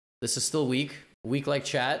This is still weak. Weak like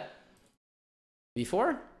chat.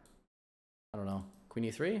 B4? I don't know. Queen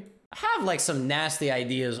E3? I have like some nasty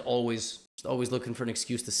ideas always. Just always looking for an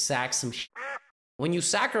excuse to sack some shit. When you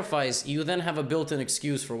sacrifice, you then have a built-in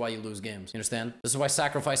excuse for why you lose games. You understand? This is why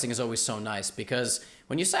sacrificing is always so nice, because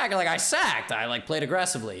when you sack, like I sacked, I like played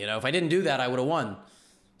aggressively. You know, if I didn't do that, I would have won.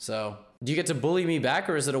 So, do you get to bully me back,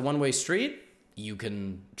 or is it a one-way street? You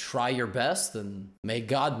can try your best, and may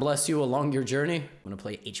God bless you along your journey. I'm gonna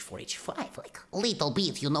play H4, H5, like A little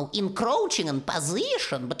bit, you know, encroaching in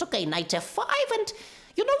position, but okay, knight F5, and,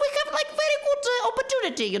 you know, we have, like, very good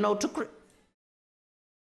opportunity, you know, to...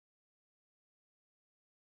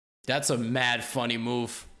 That's a mad funny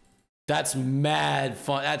move. That's mad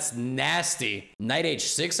fun. That's nasty. Knight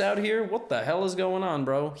H6 out here? What the hell is going on,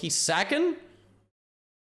 bro? He's sacking?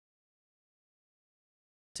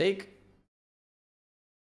 Take.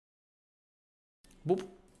 Boop.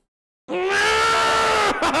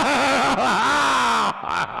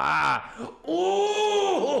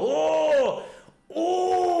 Ooh!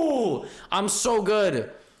 Ooh! I'm so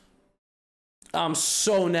good. I'm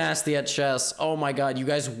so nasty at chess. Oh my god, you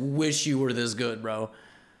guys wish you were this good, bro.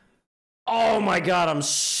 Oh my god, I'm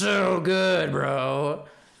so good, bro.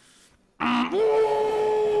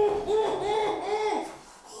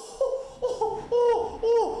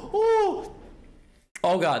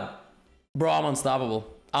 Oh god. Bro, I'm unstoppable.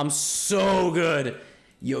 I'm so good.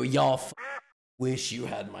 Yo, y'all wish you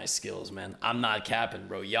had my skills, man. I'm not capping,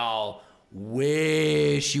 bro. Y'all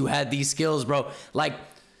wish you had these skills, bro. Like,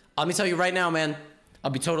 let me tell you right now, man.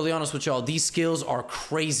 I'll be totally honest with y'all. These skills are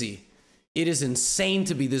crazy. It is insane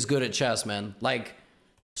to be this good at chess, man. Like,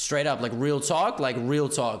 straight up, like real talk, like real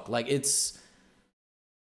talk. Like it's,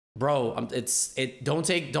 bro. Don't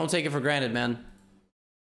take it for granted, man.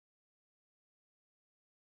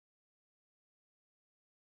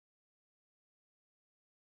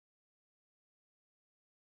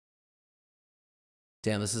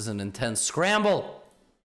 Damn, this is an intense scramble.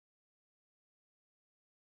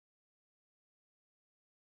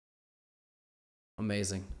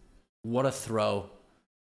 Amazing. What a throw.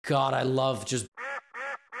 God, I love just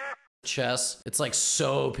chess. It's like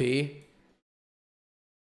so OP. I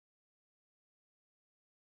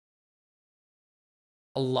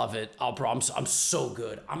love it. Oh, bro, I'm so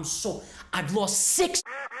good. I've lost 6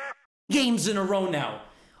 games in a row now.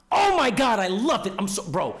 Oh my god, I love it.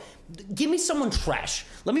 Bro, give me someone trash.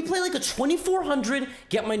 Let me play like a 2400,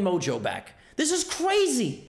 get my mojo back. This is crazy.